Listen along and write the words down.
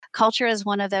culture is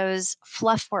one of those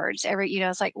fluff words.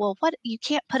 It's like, well, what, you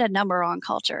can't put a number on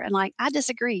culture. And like, I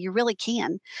disagree. You really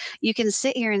can. You can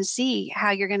sit here and see how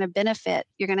you're going to benefit.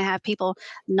 You're going to have people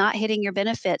not hitting your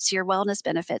benefits, your wellness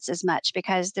benefits as much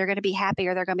because they're going to be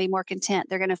happier. They're going to be more content.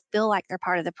 They're going to feel like they're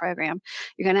part of the program.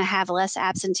 You're going to have less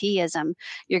absenteeism.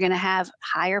 You're going to have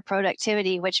higher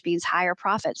productivity, which means higher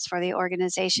profits for the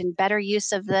organization, better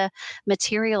use of the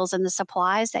materials and the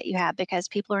supplies that you have because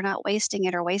people are not wasting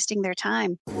it or wasting their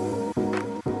time.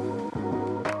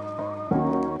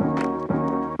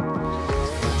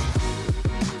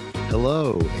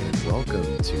 Hello, and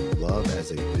welcome to Love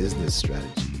as a Business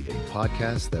Strategy, a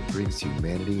podcast that brings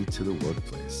humanity to the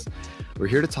workplace. We're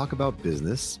here to talk about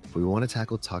business, but we want to I'm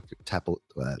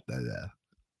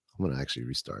going to actually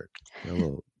restart. A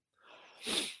little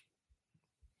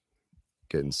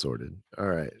getting sorted. All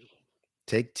right.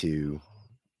 Take two.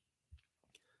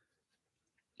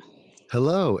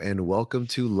 Hello, and welcome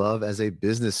to Love as a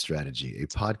Business Strategy, a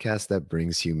podcast that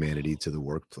brings humanity to the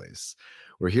workplace.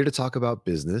 We're here to talk about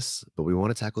business, but we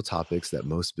want to tackle topics that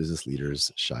most business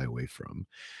leaders shy away from.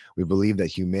 We believe that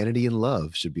humanity and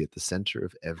love should be at the center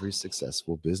of every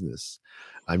successful business.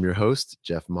 I'm your host,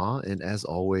 Jeff Ma, and as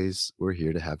always, we're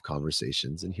here to have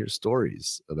conversations and hear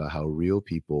stories about how real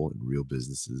people and real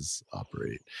businesses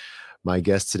operate. My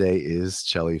guest today is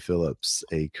Chellie Phillips,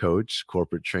 a coach,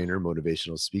 corporate trainer,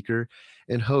 motivational speaker,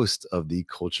 and host of the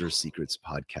Culture Secrets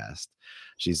podcast.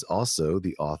 She's also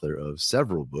the author of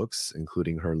several books,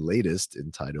 including her latest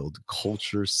entitled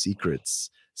Culture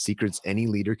Secrets, Secrets Any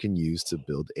Leader Can Use to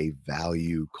Build a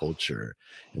V.A.L.U.E culture.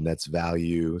 And that's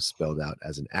value spelled out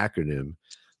as an acronym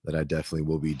that I definitely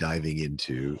will be diving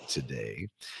into today.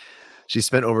 She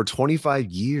spent over 25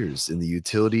 years in the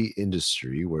utility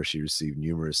industry, where she received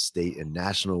numerous state and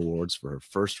national awards for her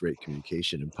first-rate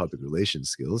communication and public relations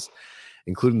skills,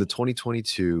 including the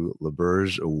 2022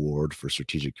 LaBerge Award for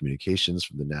Strategic Communications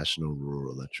from the National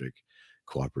Rural Electric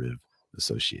Cooperative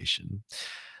Association.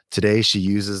 Today, she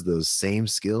uses those same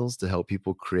skills to help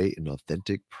people create an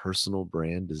authentic personal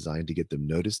brand designed to get them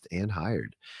noticed and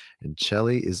hired. And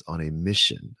Chellie is on a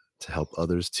mission to help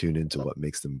others tune into what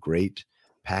makes them great,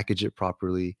 package it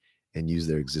properly, and use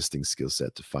their existing skill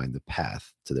set to find the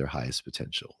path to their highest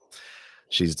potential.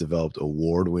 She's developed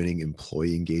award-winning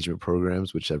employee engagement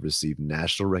programs, which have received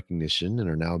national recognition and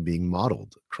are now being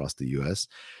modeled across the U.S.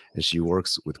 And she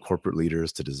works with corporate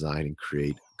leaders to design and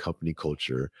create company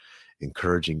culture,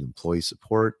 encouraging employee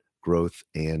support, growth,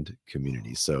 and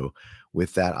community. So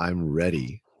with that, I'm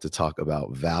ready to talk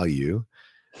about value.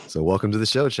 So welcome to the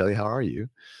show, Chellie. How are you?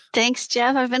 Thanks,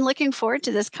 Jeff. I've been looking forward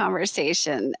to this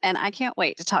conversation, and I can't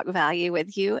wait to talk value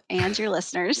with you and your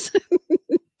listeners.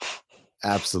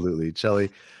 Absolutely.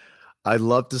 Chellie, I'd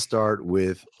love to start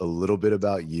with a little bit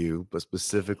about you, but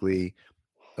specifically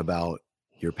about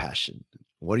your passion.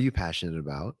 What are you passionate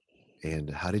about, and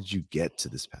how did you get to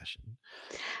this passion?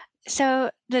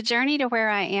 So the journey to where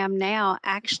I am now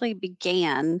actually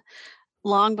began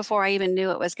long before I even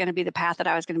knew it was going to be the path that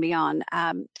I was going to be on.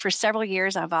 For several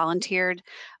years, I volunteered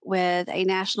with a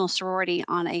national sorority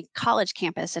on a college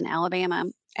campus in Alabama,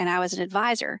 and I was an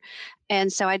advisor.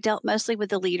 And so I dealt mostly with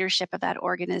the leadership of that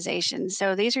organization.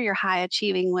 So these are your high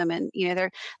achieving women.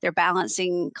 They're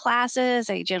balancing classes,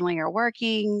 they generally are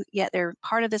working, yet they're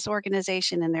part of this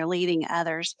organization and they're leading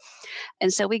others.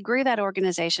 And so we grew that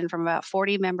organization from about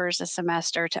 40 members a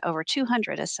semester to over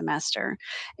 200 a semester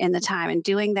in the time, and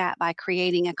doing that by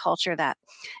creating a culture that,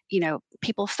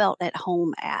 people felt at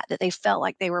home at, that they felt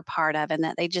like they were part of, and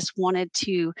that they just wanted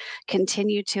to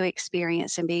continue to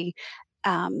experience and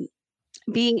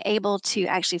being able to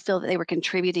actually feel that they were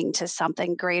contributing to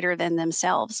something greater than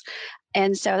themselves.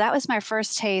 And so that was my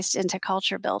first taste into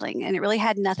culture building, and it really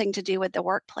had nothing to do with the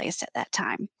workplace at that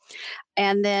time.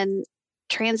 And then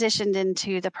transitioned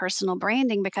into the personal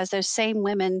branding because those same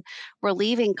women were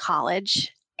leaving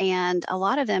college, and a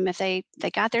lot of them, if they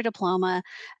got their diploma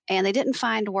and they didn't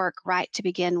find work right to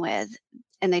begin with,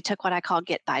 and they took what I call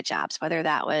get by jobs, whether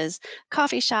that was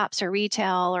coffee shops or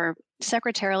retail or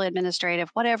secretarial administrative,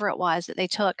 whatever it was that they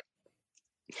took.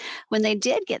 When they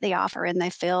did get the offer and they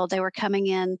filled, they were coming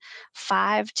in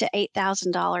 $5,000 to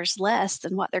 $8,000 less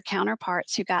than what their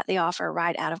counterparts who got the offer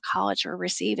right out of college were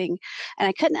receiving. And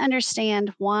I couldn't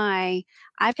understand why.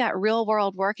 I've got real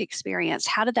world work experience.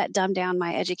 How did that dumb down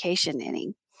my education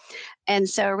any? And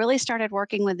so I really started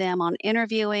working with them on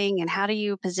interviewing and how do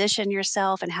you position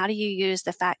yourself and how do you use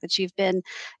the fact that you've been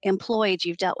employed,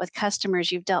 you've dealt with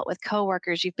customers, you've dealt with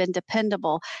coworkers, you've been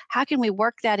dependable. How can we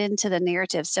work that into the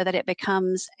narrative so that it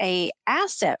becomes a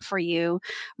asset for you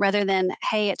rather than,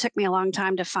 hey, it took me a long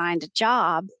time to find a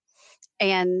job,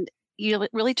 and you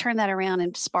really turn that around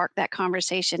and spark that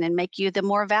conversation and make you the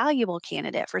more valuable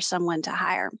candidate for someone to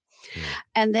hire. Yeah.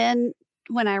 And then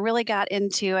when I really got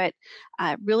into it,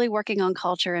 really working on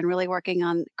culture and really working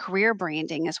on career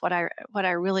branding is what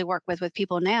I really work with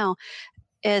people now.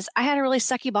 Is I had a really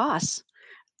sucky boss.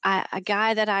 A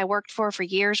guy that I worked for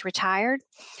years retired,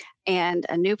 and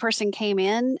a new person came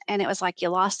in, and it was like you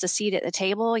lost a seat at the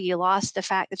table. You lost the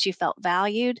fact that you felt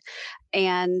valued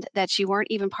and that you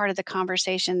weren't even part of the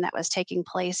conversation that was taking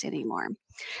place anymore.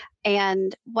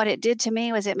 And what it did to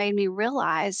me was it made me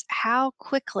realize how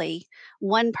quickly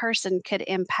one person could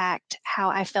impact how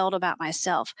I felt about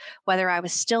myself, whether I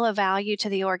was still of value to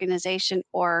the organization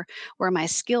or were my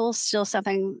skills still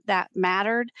something that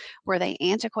mattered. Were they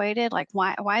antiquated? Like,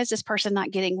 why is this person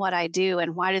not getting what I do?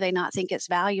 And why do they not think it's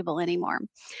valuable anymore?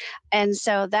 And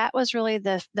so that was really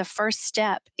the first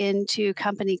step into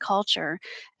company culture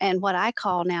and what I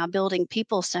call now building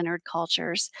people-centered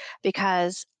cultures,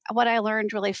 because what I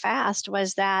learned really fast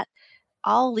was that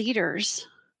all leaders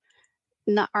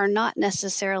are not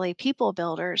necessarily people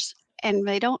builders, and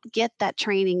they don't get that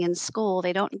training in school.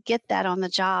 They don't get that on the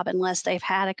job unless they've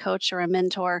had a coach or a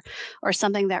mentor or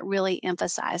something that really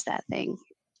emphasized that thing.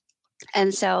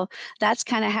 And so that's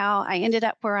kind of how I ended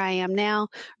up where I am now,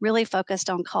 really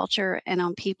focused on culture and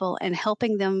on people and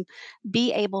helping them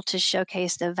be able to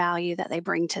showcase the value that they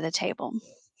bring to the table.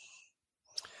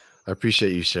 I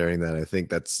appreciate you sharing that. I think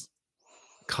that's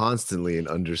constantly an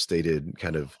understated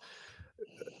kind of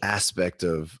aspect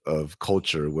of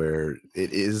culture where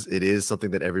it is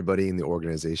something that everybody in the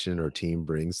organization or team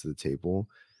brings to the table.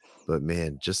 But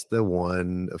man, just the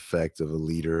one effect of a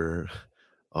leader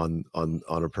on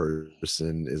a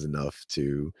person is enough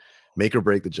to make or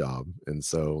break the job. And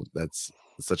so that's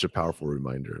such a powerful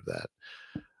reminder of that.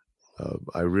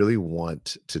 I really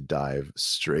want to dive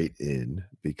straight in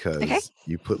Okay. because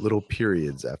you put little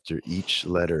periods after each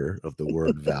letter of the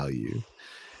word value.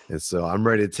 And so I'm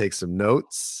ready to take some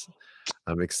notes.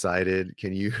 I'm excited.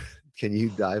 Can you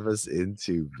dive us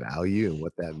into value and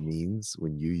what that means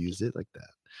when you use it like that?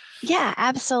 Yeah,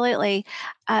 absolutely.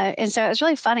 And so it was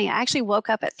really funny. I actually woke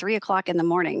up at 3 o'clock in the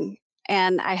morning,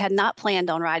 and I had not planned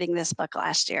on writing this book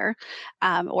last year,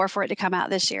 or for it to come out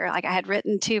this year. Like, I had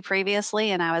written two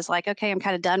previously, and I was like, okay, I'm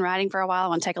kind of done writing for a while. I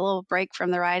want to take a little break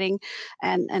from the writing.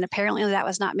 And apparently that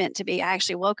was not meant to be. I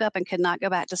actually woke up and could not go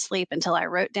back to sleep until I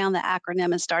wrote down the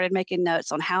acronym and started making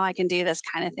notes on how I can do this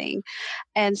kind of thing.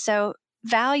 And so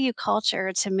value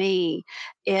culture to me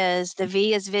is the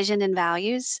V is vision and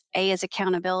values, A is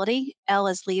accountability, L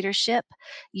is leadership,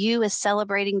 U is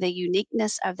celebrating the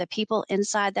uniqueness of the people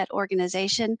inside that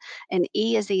organization, and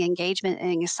E is the engagement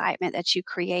and excitement that you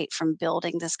create from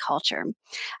building this culture.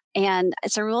 And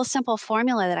it's a real simple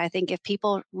formula that I think if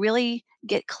people really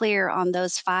get clear on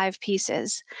those five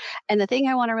pieces. And the thing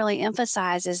I want to really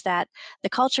emphasize is that the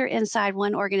culture inside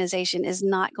one organization is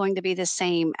not going to be the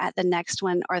same at the next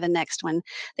one or the next one.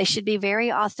 They should be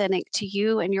very authentic to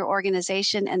you and your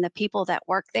organization and the people that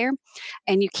work there.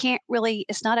 And you can't really,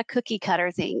 it's not a cookie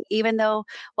cutter thing. Even though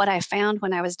what I found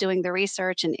when I was doing the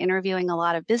research and interviewing a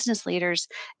lot of business leaders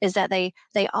is that they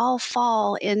all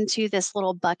fall into this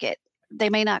little bucket. They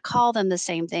may not call them the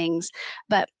same things,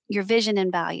 but your vision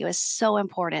and value is so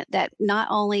important that not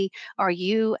only are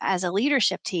you as a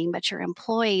leadership team, but your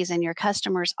employees and your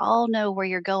customers all know where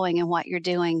you're going and what you're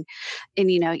doing.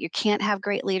 And you can't have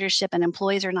great leadership, and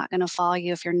employees are not going to follow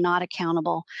you if you're not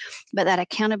accountable. But that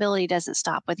accountability doesn't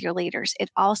stop with your leaders. It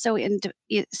also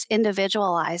it's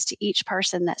individualized to each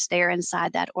person that's there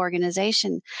inside that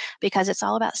organization, because it's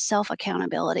all about self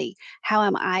accountability. How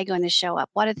am I going to show up?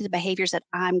 What are the behaviors that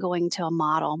I'm going to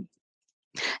model?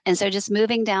 And so just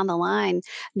moving down the line,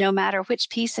 no matter which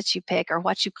piece that you pick or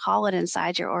what you call it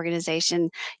inside your organization,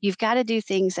 you've got to do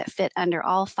things that fit under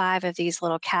all five of these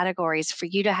little categories for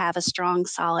you to have a strong,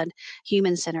 solid,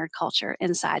 human centered culture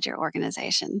inside your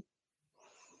organization.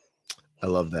 I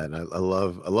love that. And I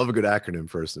love a good acronym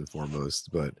first and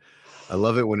foremost, but I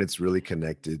love it when it's really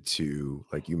connected to,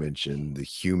 like you mentioned, the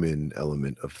human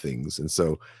element of things. And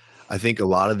so I think a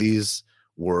lot of these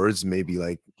words may be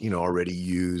like, already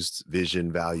used: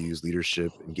 vision, values,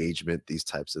 leadership, engagement, these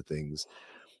types of things.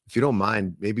 If you don't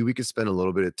mind, maybe we could spend a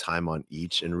little bit of time on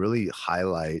each and really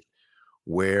highlight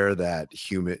where that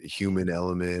human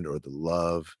element or the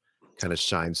love kind of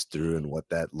shines through and what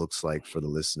that looks like for the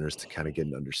listeners to kind of get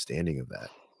an understanding of that.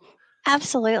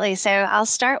 Absolutely. So I'll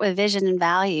start with vision and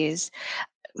values.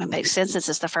 It makes sense since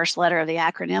it's the first letter of the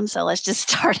acronym. So let's just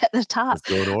start at the top. Let's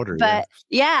go in order, yeah. But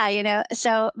yeah,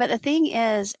 but the thing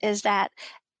is that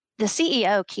the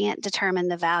CEO can't determine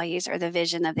the values or the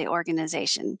vision of the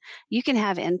organization. You can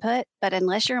have input, but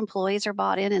unless your employees are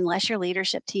bought in, unless your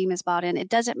leadership team is bought in, it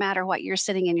doesn't matter what you're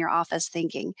sitting in your office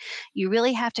thinking. You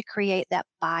really have to create that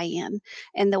buy in.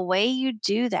 And the way you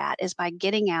do that is by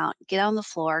getting out, get on the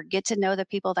floor, get to know the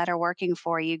people that are working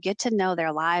for you, get to know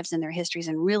their lives and their histories,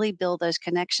 and really build those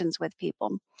connections with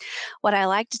people. What I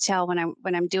like to tell when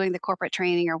I'm doing the corporate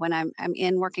training or when I'm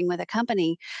in working with a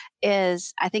company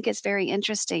is I think it's very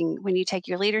interesting when you take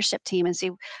your leadership team and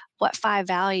see what 5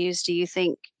 values do you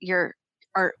think your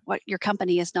or what your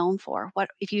company is known for. What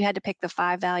if you had to pick the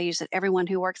 5 values that everyone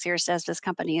who works here says this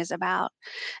company is about,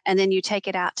 and then you take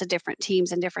it out to different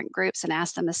teams and different groups and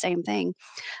ask them the same thing.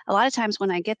 A lot of times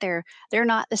when I get there, they're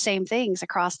not the same things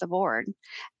across the board.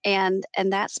 And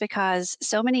that's because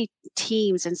so many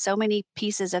teams and so many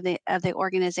pieces of the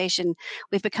organization,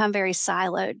 we've become very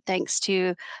siloed thanks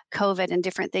to COVID and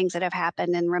different things that have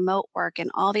happened and remote work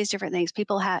and all these different things.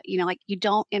 People have, like you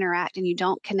don't interact and you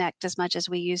don't connect as much as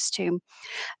we used to.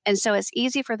 And so it's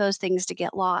easy for those things to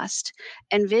get lost.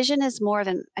 And vision is more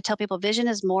than, I tell people, vision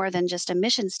is more than just a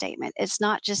mission statement. It's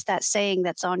not just that saying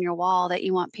that's on your wall that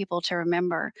you want people to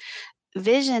remember.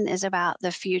 Vision is about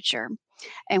the future.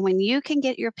 And when you can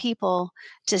get your people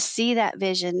to see that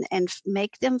vision and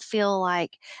make them feel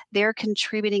like they're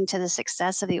contributing to the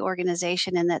success of the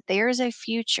organization and that there's a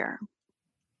future,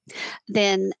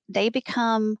 then they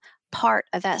become part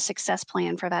of that success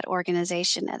plan for that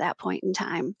organization at that point in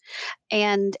time.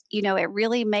 And, it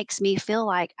really makes me feel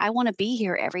like I want to be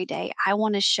here every day. I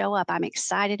want to show up. I'm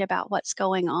excited about what's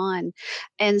going on.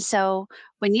 And so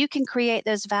when you can create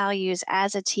those values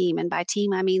as a team, and by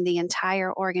team, I mean the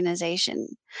entire organization,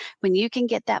 when you can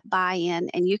get that buy in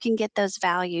and you can get those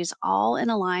values all in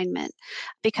alignment,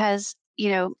 because,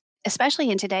 especially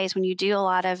in today's when you do a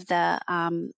lot of the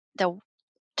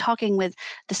talking with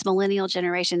this millennial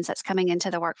generations that's coming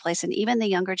into the workplace and even the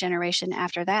younger generation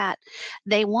after that,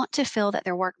 they want to feel that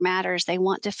their work matters. They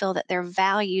want to feel that their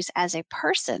values as a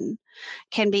person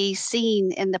can be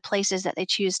seen in the places that they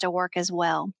choose to work as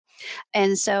well.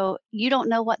 And so you don't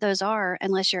know what those are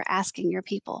unless you're asking your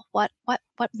people, what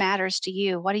matters to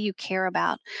you? What do you care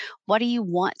about? What do you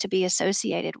want to be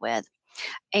associated with?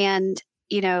 And,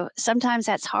 sometimes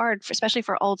that's hard, especially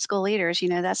for old school leaders.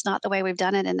 That's not the way we've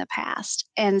done it in the past.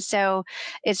 And so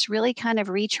it's really kind of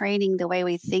retraining the way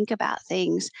we think about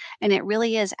things. And it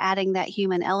really is adding that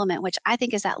human element, which I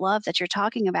think is that love that you're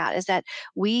talking about, is that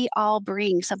we all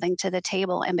bring something to the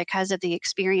table. And because of the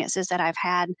experiences that I've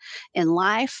had in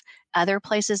life, other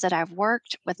places that I've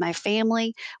worked with my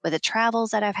family, with the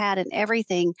travels that I've had and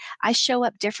everything, I show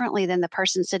up differently than the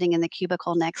person sitting in the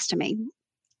cubicle next to me.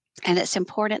 And it's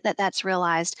important that that's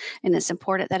realized, and it's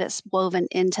important that it's woven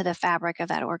into the fabric of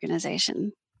that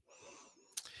organization.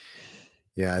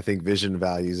 Yeah, I think vision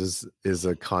values is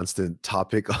a constant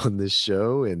topic on this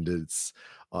show, and it's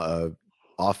uh,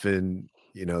 often,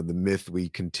 the myth we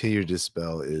continue to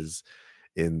dispel is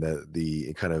in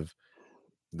the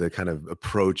kind of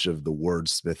approach of the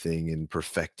wordsmithing and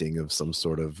perfecting of some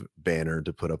sort of banner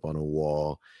to put up on a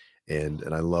wall. And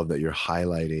I love that you're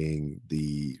highlighting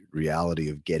the reality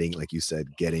of getting, like you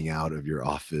said, getting out of your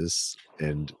office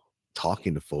and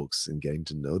talking to folks and getting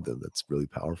to know them. That's really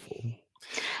powerful.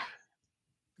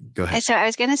 Go ahead. And so I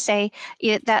was going to say,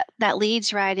 that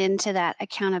leads right into that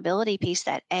accountability piece,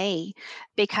 that A,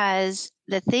 because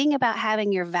the thing about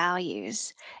having your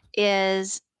values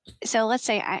is, so let's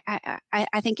say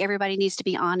I think everybody needs to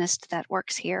be honest that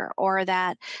works here, or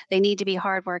that they need to be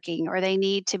hardworking, or they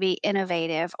need to be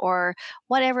innovative, or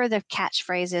whatever the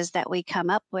catchphrase is that we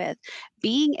come up with.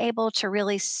 Being able to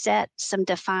really set some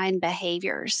defined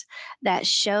behaviors that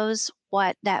shows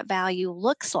what that value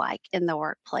looks like in the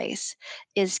workplace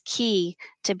is key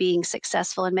to being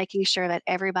successful and making sure that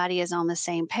everybody is on the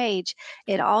same page.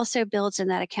 It also builds in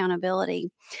that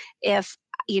accountability. If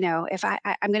if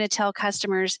I'm going to tell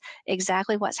customers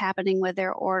exactly what's happening with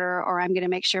their order, or I'm going to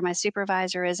make sure my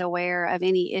supervisor is aware of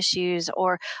any issues,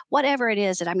 or whatever it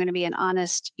is, that I'm going to be an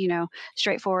honest,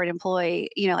 straightforward employee,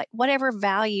 like whatever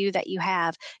value that you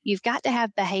have, you've got to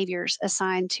have behaviors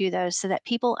assigned to those so that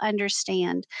people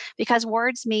understand, because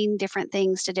words mean different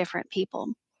things to different people.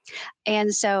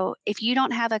 And so if you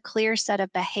don't have a clear set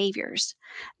of behaviors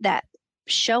that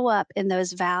show up in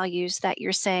those values that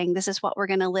you're saying, this is what we're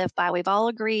going to live by. We've all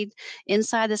agreed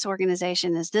inside this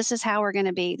organization is this is how we're going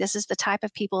to be. This is the type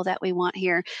of people that we want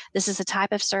here. This is the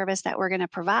type of service that we're going to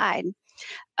provide.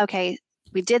 Okay,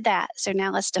 we did that. So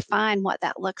now let's define what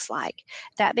that looks like.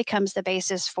 That becomes the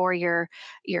basis for your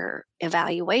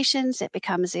evaluations. It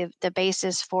becomes the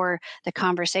basis for the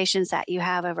conversations that you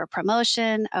have over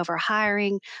promotion, over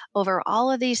hiring, over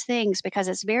all of these things, because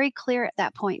it's very clear at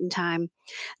that point in time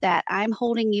that I'm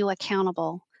holding you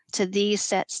accountable to these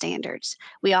set standards.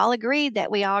 We all agreed that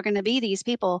we are going to be these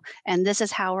people, and this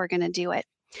is how we're going to do it.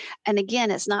 And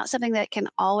again, it's not something that can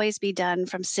always be done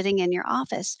from sitting in your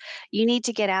office. You need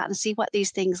to get out and see what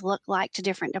these things look like to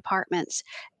different departments.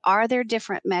 Are there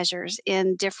different measures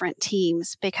in different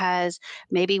teams? Because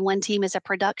maybe one team is a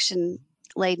production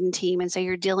laden team, and so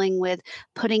you're dealing with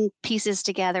putting pieces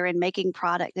together and making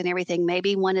product and everything.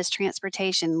 Maybe one is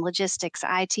transportation, logistics,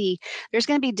 IT. There's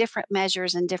going to be different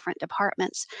measures in different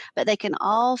departments, but they can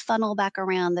all funnel back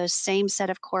around those same set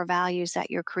of core values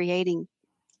that you're creating.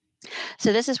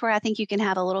 So this is where I think you can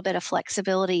have a little bit of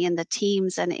flexibility in the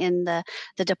teams and in the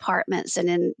departments and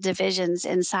in divisions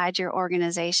inside your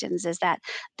organizations, is that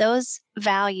those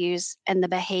values and the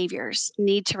behaviors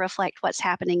need to reflect what's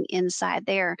happening inside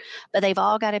there, but they've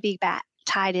all got to be back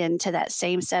tied into that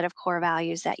same set of core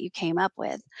values that you came up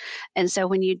with. And so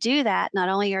when you do that, not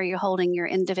only are you holding your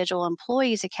individual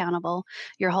employees accountable,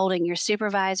 you're holding your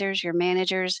supervisors, your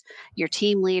managers, your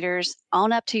team leaders,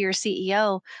 on up to your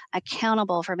CEO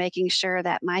accountable for making sure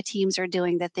that my teams are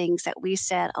doing the things that we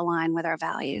said align with our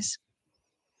values.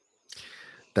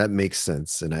 That makes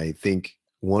sense. And I think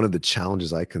one of the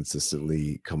challenges I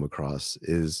consistently come across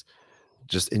is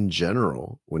just in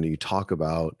general, when you talk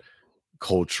about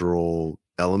cultural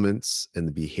elements and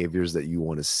the behaviors that you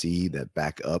want to see that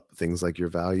back up things like your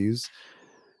values,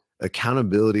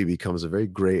 accountability becomes a very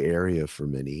gray area for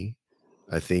many.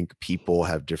 I think people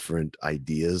have different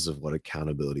ideas of what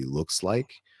accountability looks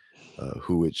like,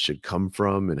 who it should come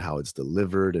from, and how it's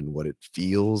delivered, and what it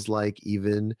feels like,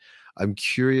 even. I'm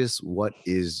curious, what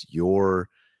is your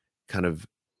kind of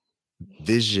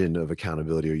vision of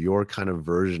accountability, or your kind of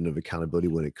version of accountability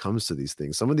when it comes to these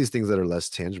things? Some of these things that are less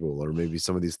tangible, or maybe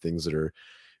some of these things that are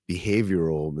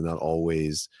behavioral, but not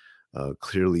always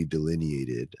clearly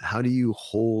delineated. How do you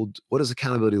hold, what does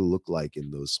accountability look like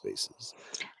in those spaces?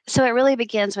 So it really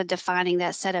begins with defining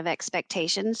that set of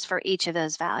expectations for each of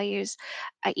those values.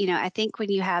 I think when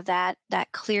you have that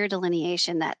clear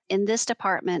delineation that in this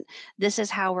department, this is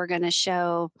how we're going to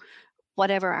show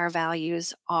whatever our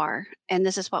values are, and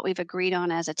this is what we've agreed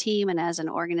on as a team and as an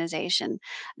organization.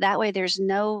 That way there's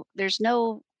no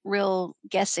real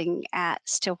guessing as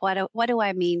to what do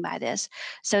I mean by this.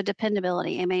 So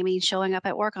dependability, it may mean showing up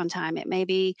at work on time, it may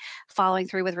be following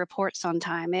through with reports on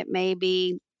time, it may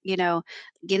be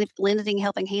getting lending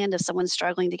helping hand if someone's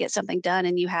struggling to get something done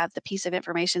and you have the piece of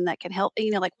information that can help,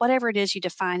 like whatever it is you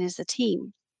define as the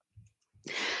team.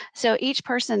 So each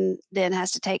person then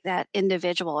has to take that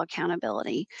individual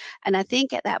accountability. And I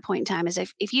think at that point in time is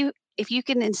if you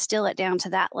can instill it down to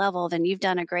that level, then you've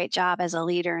done a great job as a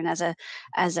leader and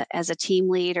as a team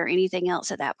lead or anything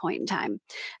else at that point in time.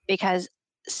 Because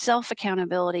self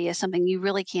accountability is something you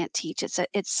really can't teach.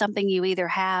 It's something you either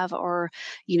have, or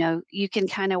you can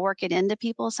kind of work it into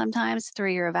people sometimes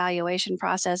through your evaluation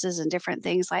processes and different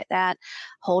things like that,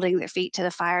 holding their feet to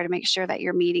the fire to make sure that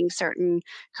you're meeting certain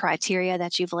criteria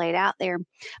that you've laid out there.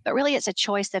 But really, it's a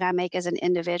choice that I make as an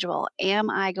individual. Am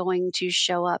I going to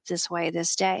show up this way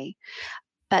this day?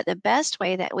 But the best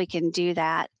way that we can do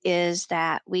that is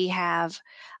that we have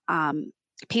um,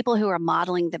 people who are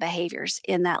modeling the behaviors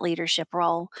in that leadership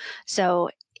role.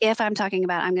 So if I'm talking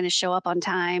about I'm going to show up on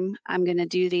time, I'm going to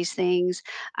do these things,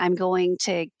 I'm going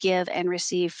to give and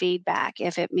receive feedback.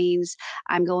 If it means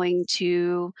I'm going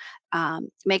to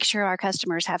make sure our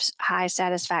customers have high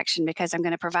satisfaction because I'm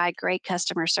going to provide great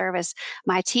customer service,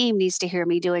 my team needs to hear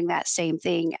me doing that same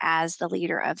thing as the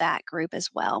leader of that group as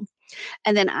well.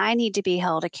 And then I need to be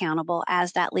held accountable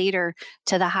as that leader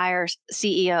to the higher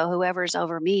CEO, whoever's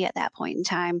over me at that point in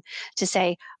time, to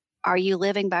say, are you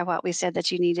living by what we said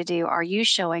that you need to do? Are you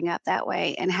showing up that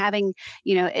way? And having,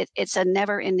 it's a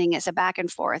never ending, it's a back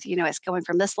and forth. It's going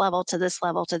from this level to this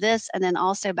level to this, and then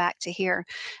also back to here.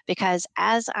 Because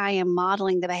as I am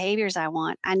modeling the behaviors I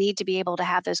want, I need to be able to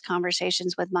have those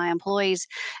conversations with my employees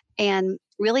and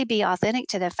really be authentic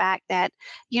to the fact that,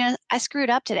 I screwed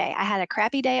up today. I had a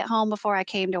crappy day at home before I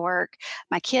came to work.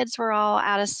 My kids were all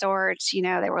out of sorts.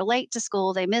 They were late to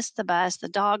school. They missed the bus. The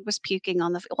dog was puking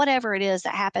on whatever it is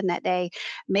that happened that day.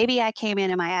 Maybe I came in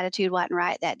and my attitude wasn't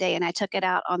right that day and I took it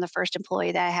out on the first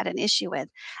employee that I had an issue with.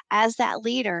 As that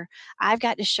leader, I've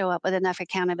got to show up with enough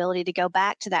accountability to go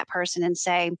back to that person and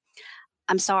say,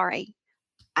 I'm sorry.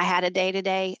 I had a day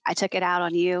today. I took it out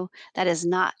on you. That is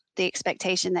not the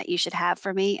expectation that you should have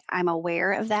for me. I'm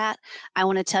aware of that. I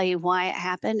want to tell you why it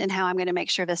happened and how I'm going to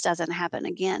make sure this doesn't happen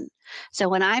again. So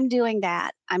when I'm doing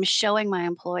that, I'm showing my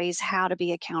employees how to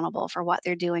be accountable for what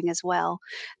they're doing as well.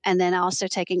 And then also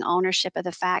taking ownership of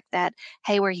the fact that,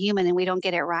 hey, we're human and we don't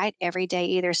get it right every day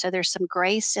either. So there's some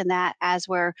grace in that as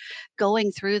we're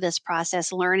going through this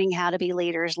process, learning how to be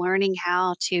leaders, learning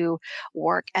how to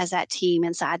work as that team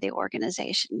inside the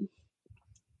organization.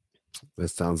 That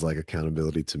sounds like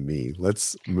accountability to me.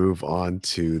 Let's move on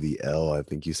to the L. I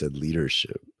think you said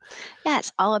leadership. Yeah,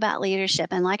 it's all about leadership.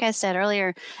 And like I said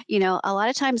earlier, a lot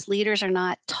of times leaders are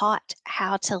not taught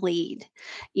how to lead.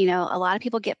 A lot of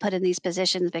people get put in these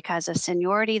positions because of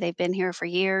seniority. They've been here for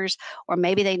years, or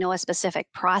maybe they know a specific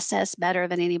process better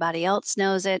than anybody else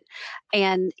knows it.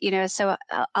 And, so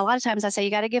a lot of times I say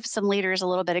you got to give some leaders a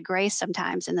little bit of grace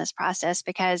sometimes in this process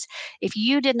because if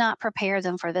you did not prepare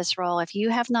them for this role, if you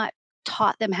have not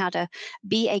taught them how to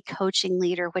be a coaching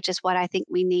leader, which is what I think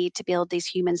we need to build these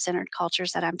human centered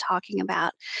cultures that I'm talking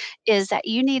about, is that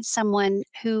you need someone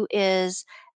who is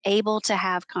able to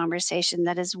have conversation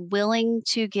that is willing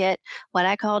to get what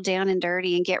I call down and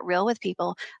dirty and get real with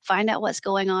people, find out what's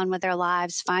going on with their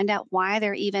lives, find out why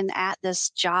they're even at this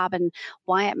job and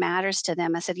why it matters to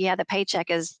them. I said, yeah, the paycheck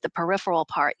is the peripheral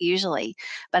part usually,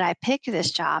 but I picked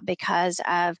this job because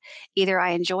of either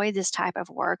I enjoy this type of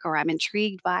work or I'm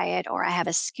intrigued by it or I have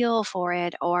a skill for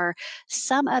it or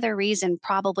some other reason,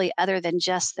 probably other than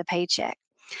just the paycheck.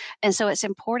 And so it's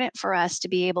important for us to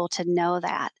be able to know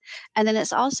that. And then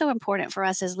it's also important for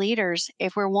us as leaders,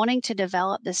 if we're wanting to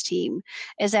develop this team,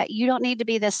 is that you don't need to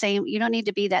be that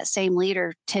same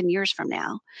leader 10 years from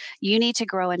now. You need to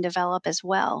grow and develop as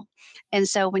well. And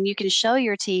so when you can show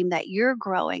your team that you're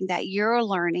growing, that you're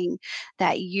learning,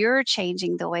 that you're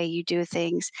changing the way you do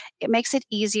things, it makes it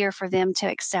easier for them to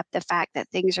accept the fact that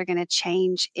things are going to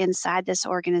change inside this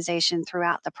organization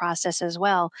throughout the process as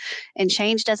well. And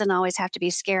change doesn't always have to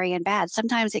be scary and bad.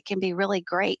 Sometimes it can be really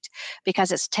great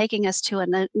because it's taking us to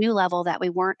a new level that we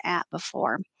weren't at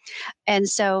before. And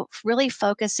so, really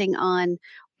focusing on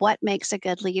what makes a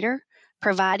good leader,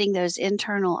 providing those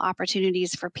internal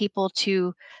opportunities for people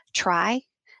to try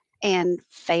and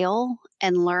fail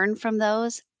and learn from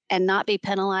those and not be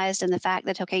penalized in the fact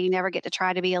that, okay, you never get to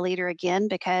try to be a leader again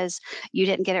because you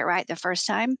didn't get it right the first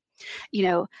time. you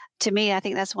know, to me, I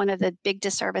think that's one of the big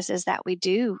disservices that we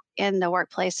do in the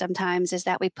workplace sometimes is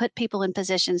that we put people in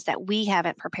positions that we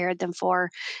haven't prepared them for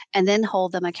and then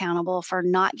hold them accountable for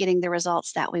not getting the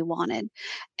results that we wanted.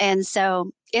 And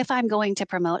so, if I'm going to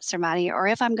promote somebody or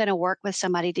if I'm going to work with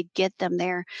somebody to get them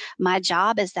there, my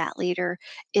job as that leader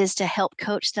is to help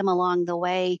coach them along the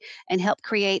way and help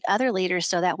create other leaders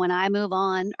so that when I move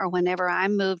on or whenever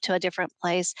I'm moved to a different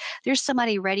place, there's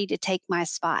somebody ready to take my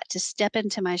spot, to step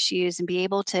into my shoes and be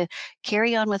able to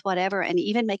carry on with whatever and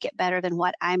even make it better than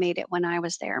what I made it when I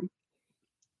was there.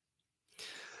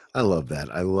 I love that.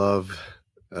 I love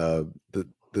uh,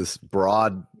 this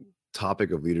broad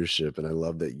topic of leadership, and I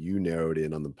love that you narrowed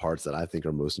in on the parts that I think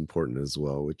are most important as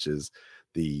well, which is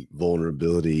the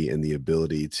vulnerability and the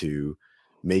ability to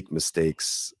make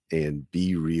mistakes and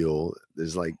be real.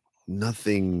 There's like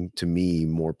nothing to me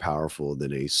more powerful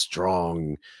than a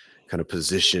strong, kind of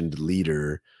positioned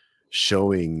leader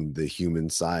showing the human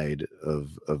side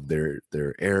of their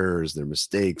errors, their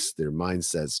mistakes, their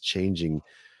mindsets, changing.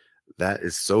 That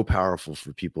is so powerful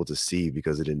for people to see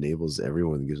because it enables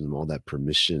everyone, gives them all that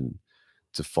permission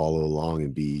to follow along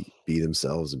and be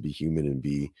themselves and be human and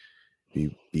be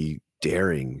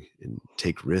daring and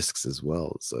take risks as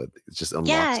well. So it just unlocks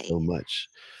Yeah, so much.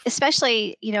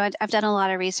 especially, I've done a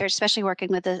lot of research, especially working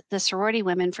with the sorority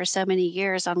women for so many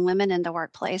years on women in the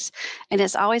workplace. And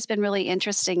it's always been really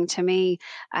interesting to me.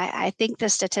 I think the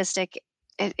statistic,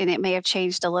 and it may have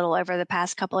changed a little over the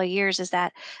past couple of years, is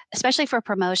that, especially for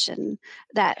promotion,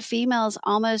 that females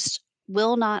almost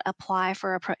will not apply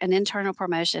for an internal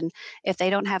promotion if they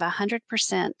don't have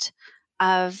 100%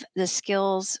 of the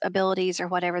skills, abilities, or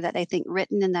whatever that they think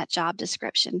written in that job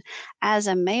description. As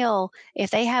a male, if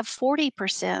they have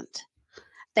 40%,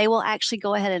 they will actually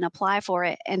go ahead and apply for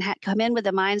it and come in with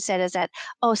the mindset is that,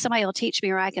 oh, somebody will teach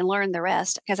me or I can learn the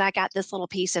rest because I got this little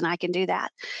piece and I can do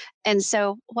that. And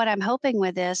so, what I'm hoping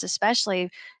with this, especially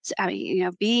I mean,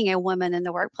 being a woman in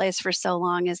the workplace for so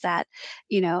long is that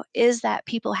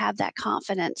people have that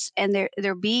confidence and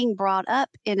they're being brought up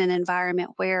in an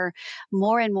environment where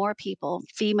more and more people,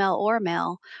 female or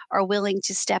male, are willing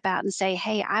to step out and say,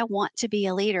 "Hey, I want to be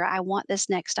a leader. I want this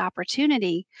next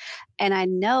opportunity." And I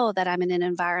know that I'm in an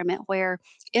environment where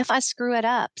if I screw it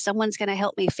up, someone's going to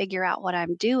help me figure out what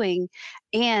I'm doing,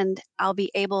 and I'll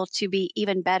be able to be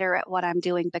even better at what I'm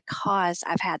doing because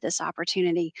I've had this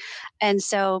opportunity. And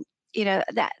so,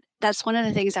 that's one of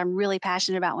the things I'm really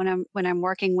passionate about when I'm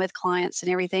working with clients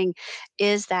and everything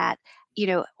is that,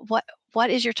 what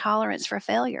is your tolerance for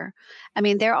failure? I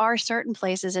mean, there are certain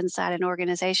places inside an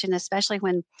organization, especially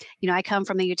when, I come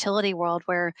from the utility world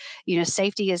where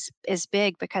safety is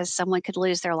big because someone could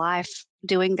lose their life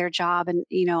doing their job and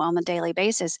on the daily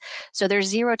basis. So there's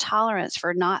zero tolerance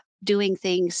for not doing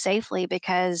things safely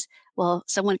because, well,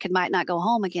 someone could might not go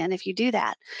home again if you do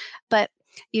that. But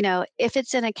if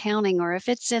it's in accounting or if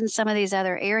it's in some of these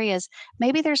other areas,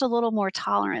 maybe there's a little more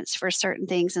tolerance for certain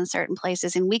things in certain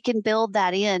places, and we can build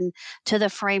that in to the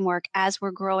framework as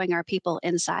we're growing our people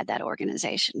inside that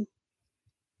organization.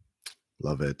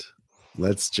 Love it.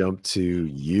 Let's jump to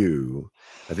you.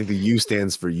 I think the U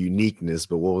stands for uniqueness,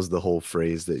 but what was the whole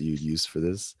phrase that you used for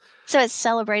this? So it's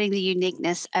celebrating the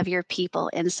uniqueness of your people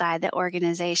inside the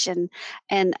organization.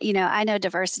 And, I know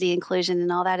diversity, inclusion,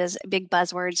 and all that is big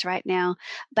buzzwords right now.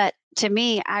 But to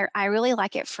me, I really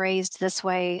like it phrased this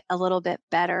way a little bit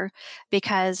better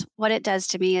because what it does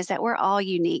to me is that we're all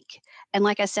unique. And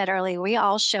like I said earlier, we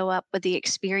all show up with the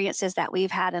experiences that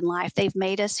we've had in life. They've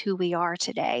made us who we are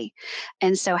today.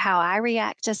 And so, how I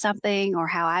react to something or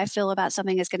how I feel about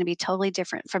something is going to be totally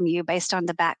different from you based on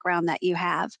the background that you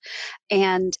have.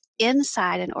 And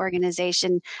inside an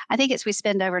organization, I think we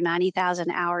spend over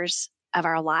 90,000 hours of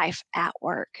our life at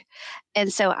work.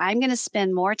 And so I'm going to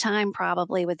spend more time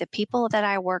probably with the people that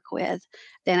I work with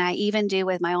than I even do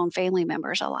with my own family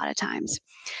members a lot of times.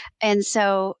 And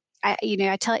so I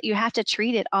tell you have to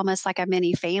treat it almost like a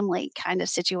mini family kind of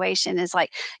situation. Is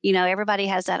like, everybody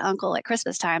has that uncle at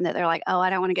Christmas time that they're like, oh,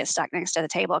 I don't want to get stuck next to the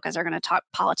table because they're going to talk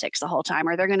politics the whole time,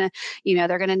 or they're going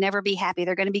to never be happy.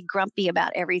 They're going to be grumpy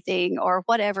about everything or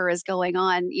whatever is going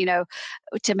on,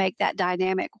 to make that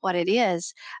dynamic what it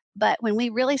is. But when we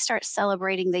really start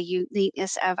celebrating the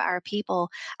uniqueness of our people,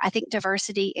 I think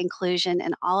diversity, inclusion,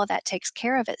 and all of that takes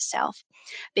care of itself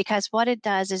because what it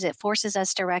does is it forces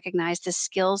us to recognize the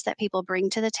skills that people bring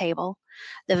to the table,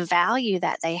 the value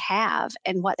that they have,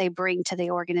 and what they bring to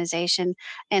the organization,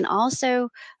 and also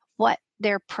what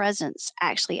their presence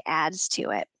actually adds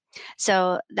to it.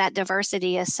 So that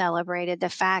diversity is celebrated. The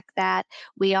fact that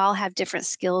we all have different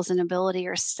skills and ability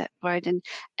are celebrated.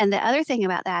 And the other thing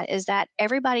about that is that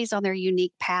everybody's on their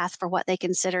unique path for what they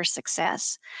consider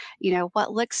success.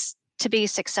 What looks to be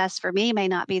success for me may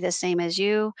not be the same as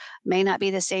you, may not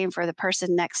be the same for the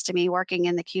person next to me working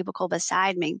in the cubicle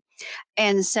beside me.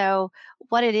 And so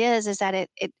what it is that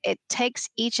it takes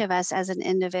each of us as an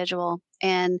individual.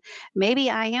 And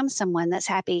maybe I am someone that's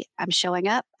happy. I'm showing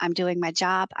up. I'm doing my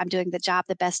job. I'm doing the job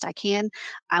the best I can.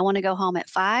 I want to go home at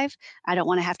 5. I don't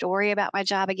want to have to worry about my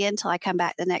job again till I come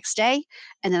back the next day.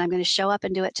 And then I'm going to show up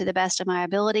and do it to the best of my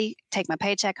ability, take my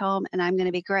paycheck home, and I'm going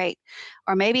to be great.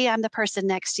 Or maybe I'm the person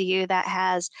next to you that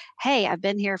has, hey, I've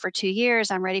been here for 2 years.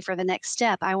 I'm ready for the next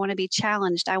step. I want to be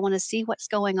challenged. I want to see what's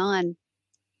going on.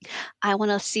 I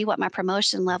want to see what my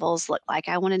promotion levels look like.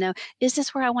 I want to know, is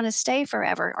this where I want to stay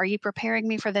forever? Are you preparing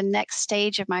me for the next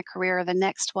stage of my career or the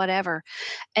next whatever?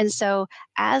 And so,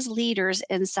 as leaders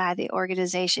inside the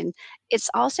organization, it's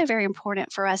also very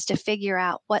important for us to figure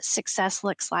out what success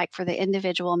looks like for the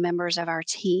individual members of our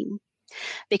team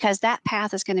because that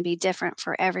path is going to be different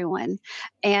for everyone.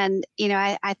 And,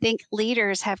 I think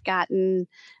leaders have gotten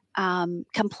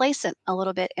complacent a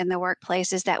little bit in the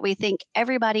workplace is that we think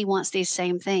everybody wants these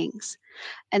same things.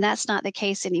 And that's not the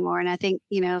case anymore. And I think,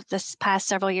 this past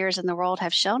several years in the world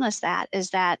have shown us that is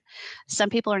that some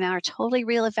people are now totally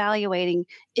reevaluating,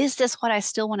 is this what I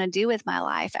still want to do with my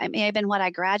life? It may have been what I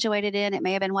graduated in, it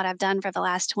may have been what I've done for the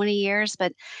last 20 years,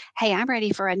 but hey, I'm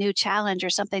ready for a new challenge or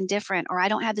something different, or I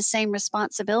don't have the same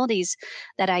responsibilities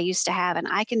that I used to have. And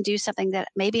I can do something that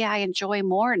maybe I enjoy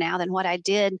more now than what I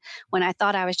did when I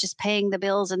thought I was just paying the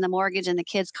bills and the mortgage and the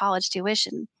kids' college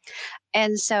tuition.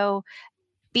 And so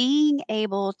being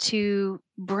able to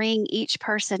bring each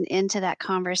person into that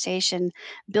conversation,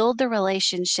 build the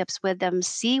relationships with them,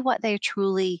 see what they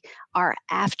truly are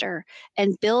after,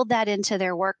 and build that into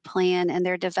their work plan and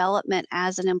their development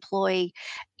as an employee,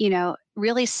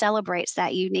 really celebrates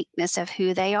that uniqueness of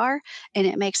who they are. And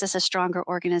it makes us a stronger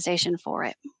organization for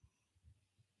it.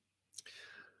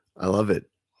 I love it.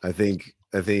 I think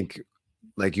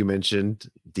like you mentioned,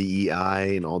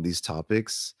 DEI and all these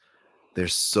topics, they're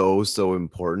so, so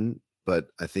important, but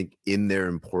I think in their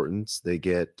importance, they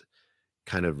get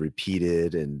kind of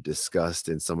repeated and discussed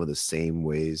in some of the same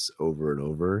ways over and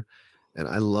over. And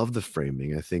I love the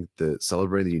framing. I think that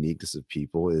celebrating the uniqueness of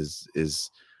people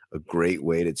is a great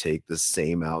way to take the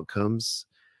same outcomes,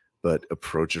 but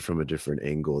approach it from a different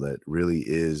angle that really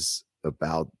is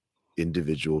about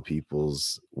individual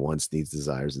people's wants, needs,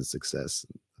 desires, and success.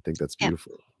 I think that's Yeah,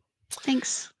 beautiful.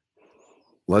 thanks.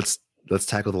 Let's let's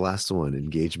tackle the last one,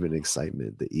 engagement and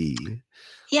excitement, the E.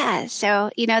 Yeah,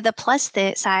 so,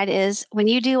 the side is when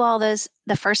you do all those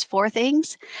the first 4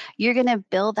 things, you're gonna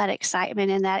build that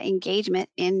excitement and that engagement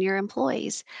in your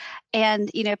employees.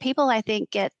 And, people I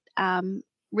think get,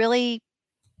 really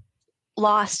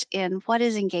lost in what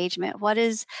is engagement, what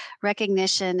is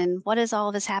recognition, and what is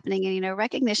all this happening. And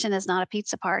recognition is not a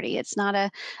pizza party. It's not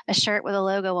a shirt with a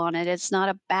logo on it. It's not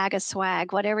a bag of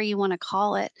swag, whatever you want to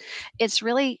call it. It's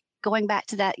really going back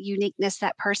to that uniqueness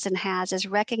that person has, is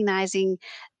recognizing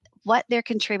what they're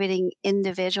contributing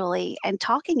individually and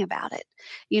talking about it.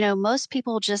 Most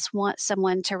people just want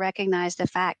someone to recognize the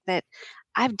fact that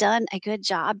I've done a good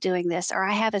job doing this, or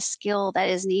I have a skill that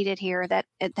is needed here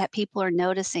that people are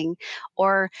noticing,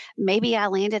 or maybe I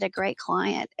landed a great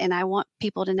client and I want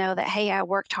people to know that, hey, I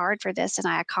worked hard for this and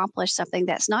I accomplished something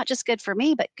that's not just good for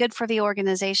me, but good for the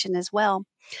organization as well.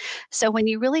 So when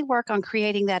you really work on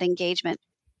creating that engagement,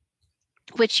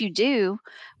 which you do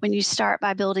when you start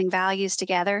by building values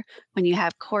together, when you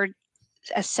have core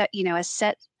a set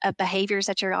of behaviors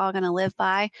that you're all going to live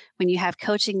by, when you have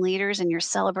coaching leaders and you're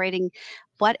celebrating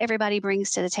what everybody brings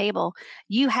to the table,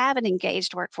 you have an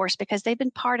engaged workforce because they've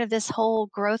been part of this whole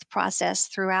growth process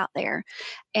throughout there.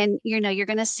 And you're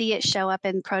going to see it show up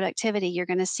in productivity, you're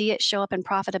going to see it show up in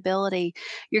profitability,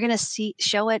 you're going to see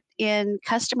show it in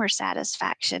customer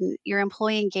satisfaction. Your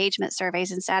employee engagement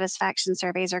surveys and satisfaction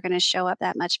surveys are going to show up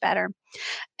that much better.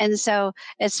 And so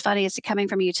it's funny, it's coming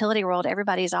from a utility world,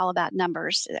 everybody's all about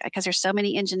numbers because there's so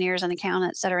many engineers and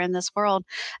accountants that are in this world.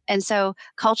 And so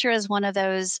culture is one of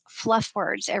those fluff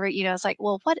words. It's like,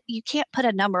 well, what, you can't put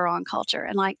a number on culture.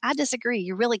 And like, I disagree.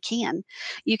 You really can.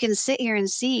 You can sit here and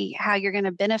see how you're going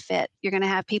to benefit. You're going to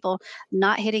have people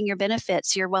not hitting your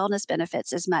benefits, your wellness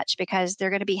benefits as much because they're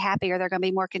going to be happier. They're going to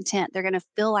be more content. They're going to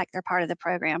feel like they're part of the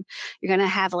program. You're going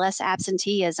to have less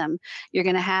absenteeism. You're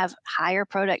going to have higher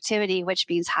productivity, which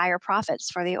means higher profits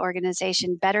for the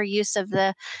organization, better use of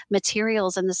the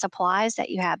materials and the supplies that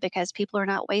you have because people are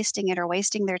not wasting it or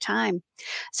wasting their time.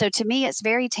 So to me, it's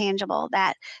very tangible that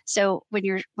so when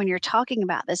you're talking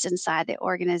about this inside the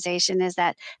organization is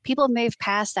that people move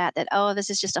past that oh, this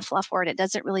is just a fluff word. It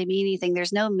doesn't really mean anything.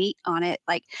 There's no meat on it.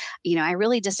 Like, I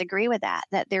really disagree with that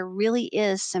there really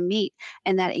is some meat,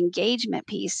 and that engagement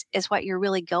piece is what you're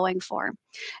really going for.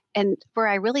 And where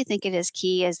I really think it is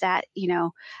key is that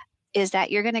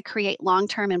you're going to create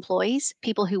long-term employees,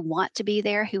 people who want to be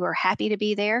there, who are happy to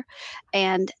be there,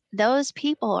 and those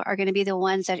people are going to be the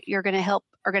ones that you're going to help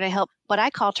are going to help what I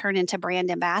call turn into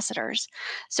brand ambassadors.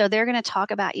 So they're going to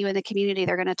talk about you in the community.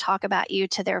 They're going to talk about you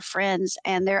to their friends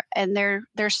and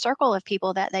their circle of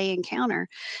people that they encounter,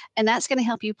 and that's going to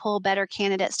help you pull better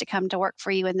candidates to come to work for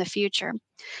you in the future.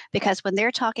 Because when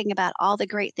they're talking about all the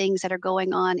great things that are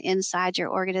going on inside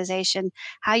your organization,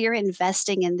 how you're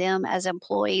investing in them as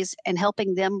employees and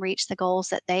helping them reach the goals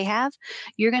that they have,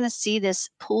 you're going to see this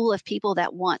pool of people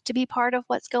that want to be part of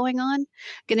what's going on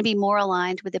going to be more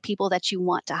aligned with the people that you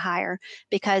want to hire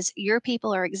because your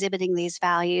people are exhibiting these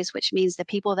values, which means the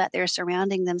people that they're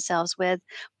surrounding themselves with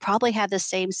probably have the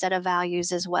same set of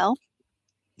values as well,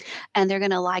 and they're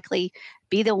going to likely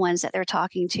be the ones that they're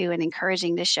talking to and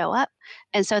encouraging to show up.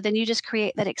 And so then you just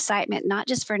create that excitement, not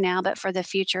just for now, but for the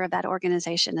future of that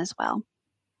organization as well.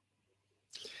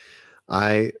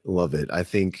 I love it. I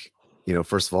think,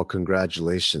 first of all,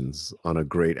 congratulations on a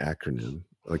great acronym.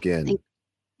 Again, Thank,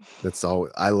 that's all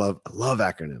I love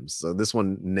acronyms. So this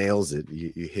one nails it.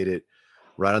 You hit it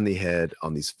right on the head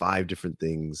on these five different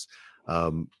things.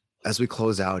 Um, as we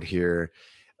close out here,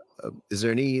 is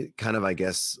there any kind of, I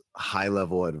guess, high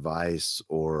level advice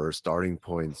or starting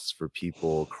points for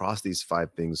people across these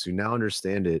five things who now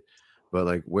understand it, but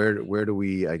like where do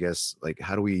we, I guess, like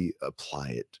how do we apply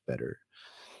it better?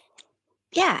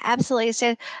 yeah, absolutely.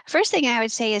 So, first thing I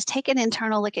would say is take an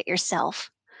internal look at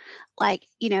yourself. Like,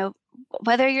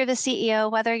 whether you're the CEO,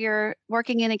 whether you're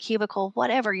working in a cubicle,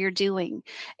 whatever you're doing,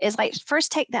 is like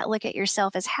first take that look at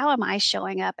yourself as how am I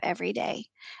showing up every day?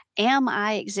 Am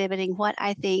I exhibiting what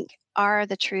I think are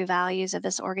the true values of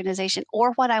this organization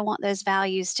or what I want those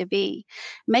values to be.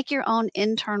 Make your own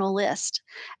internal list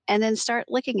and then start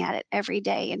looking at it every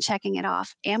day and checking it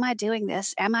off. Am I doing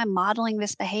this? Am I modeling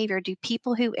this behavior? Do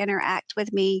people who interact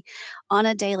with me on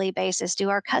a daily basis, do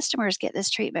our customers get this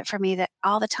treatment from me that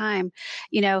all the time?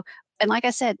 You know, and like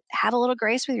I said, have a little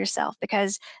grace with yourself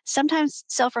because sometimes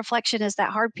self-reflection is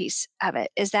that hard piece of it,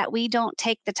 is that we don't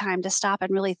take the time to stop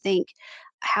and really think,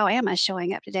 how am I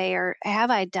showing up today? Or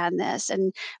have I done this?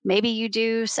 And maybe you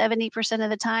do 70% of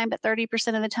the time, but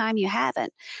 30% of the time you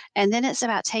haven't. And then it's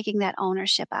about taking that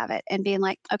ownership of it and being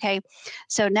like, okay,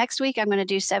 so next week I'm going to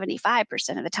do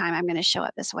 75% of the time I'm going to show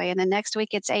up this way. And the next week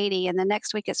it's 80, and the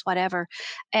next week it's whatever.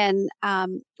 And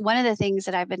one of the things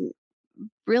that I've been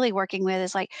really working with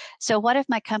is like, so what if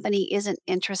my company isn't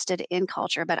interested in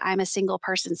culture, but I'm a single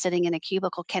person sitting in a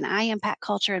cubicle? Can I impact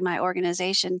culture in my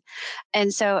organization?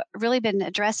 And so, really been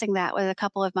addressing that with a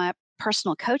couple of my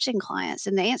personal coaching clients.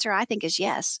 And the answer I think is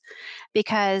yes,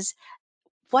 because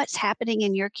what's happening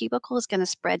in your cubicle is going to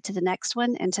spread to the next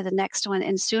one and to the next one.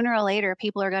 And sooner or later,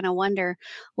 people are going to wonder,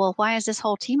 well, why is this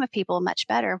whole team of people much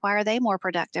better? Why are they more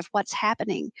productive? What's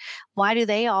happening? Why do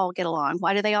they all get along?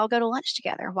 Why do they all go to lunch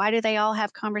together? Why do they all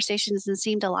have conversations and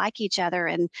seem to like each other?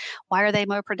 And why are they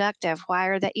more productive? Why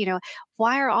are they,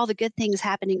 why are all the good things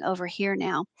happening over here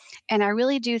now? And I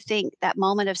really do think that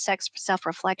moment of self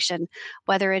reflection,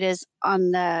 whether it is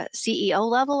on the CEO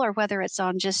level or whether it's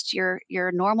on just your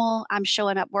normal, I'm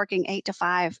showing up working 8 to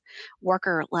 5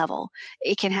 worker level,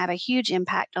 it can have a huge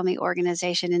impact on the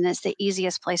organization. And it's the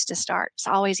easiest place to start. It's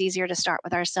always easier to start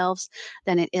with ourselves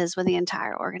than it is with the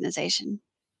entire organization.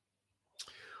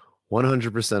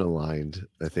 100% aligned.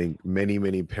 I think many,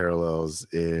 many parallels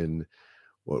in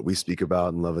what we speak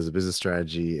about in Love as a Business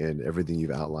Strategy and everything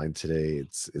you've outlined today.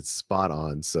 It's spot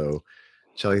on. So,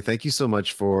 Chellie, thank you so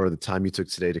much for the time you took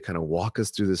today to kind of walk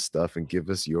us through this stuff and give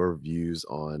us your views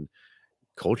on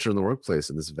culture in the workplace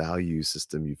and this value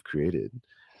system you've created.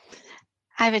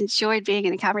 I've enjoyed being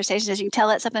in a conversation. As you can tell,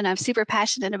 that's something I'm super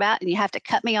passionate about, and you have to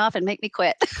cut me off and make me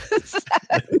quit.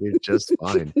 You're just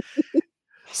fine.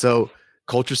 So,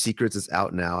 Culture Secrets is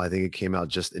out now. I think it came out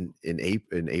just in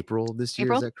April this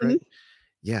year. Is April? that Mhm. correct?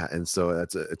 Yeah, and so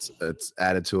it's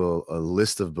added to a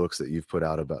list of books that you've put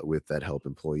out about with that help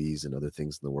employees and other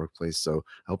things in the workplace. So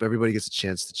I hope everybody gets a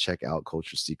chance to check out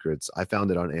Culture Secrets. I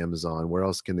found it on Amazon. Where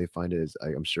else can they find it?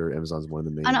 I'm sure Amazon's one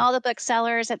of the On main. all the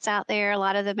booksellers, it's out there. A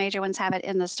lot of the major ones have it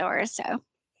in the stores. So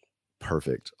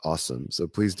Perfect. Awesome. So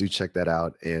please do check that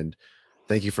out. And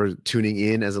thank you for tuning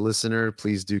in as a listener.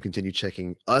 Please do continue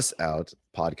checking us out,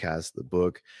 podcast, the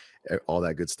book, all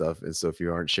that good stuff. And so if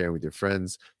you aren't sharing with your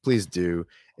friends, please do.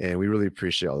 And we really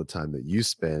appreciate all the time that you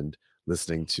spend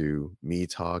listening to me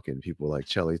talk and people like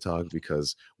Chellie talk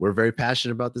because we're very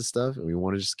passionate about this stuff and we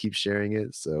want to just keep sharing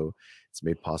it. So it's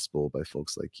made possible by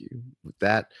folks like you. With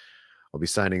that, I'll be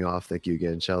signing off. Thank you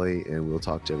again, Chellie, and we'll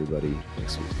talk to everybody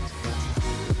next week.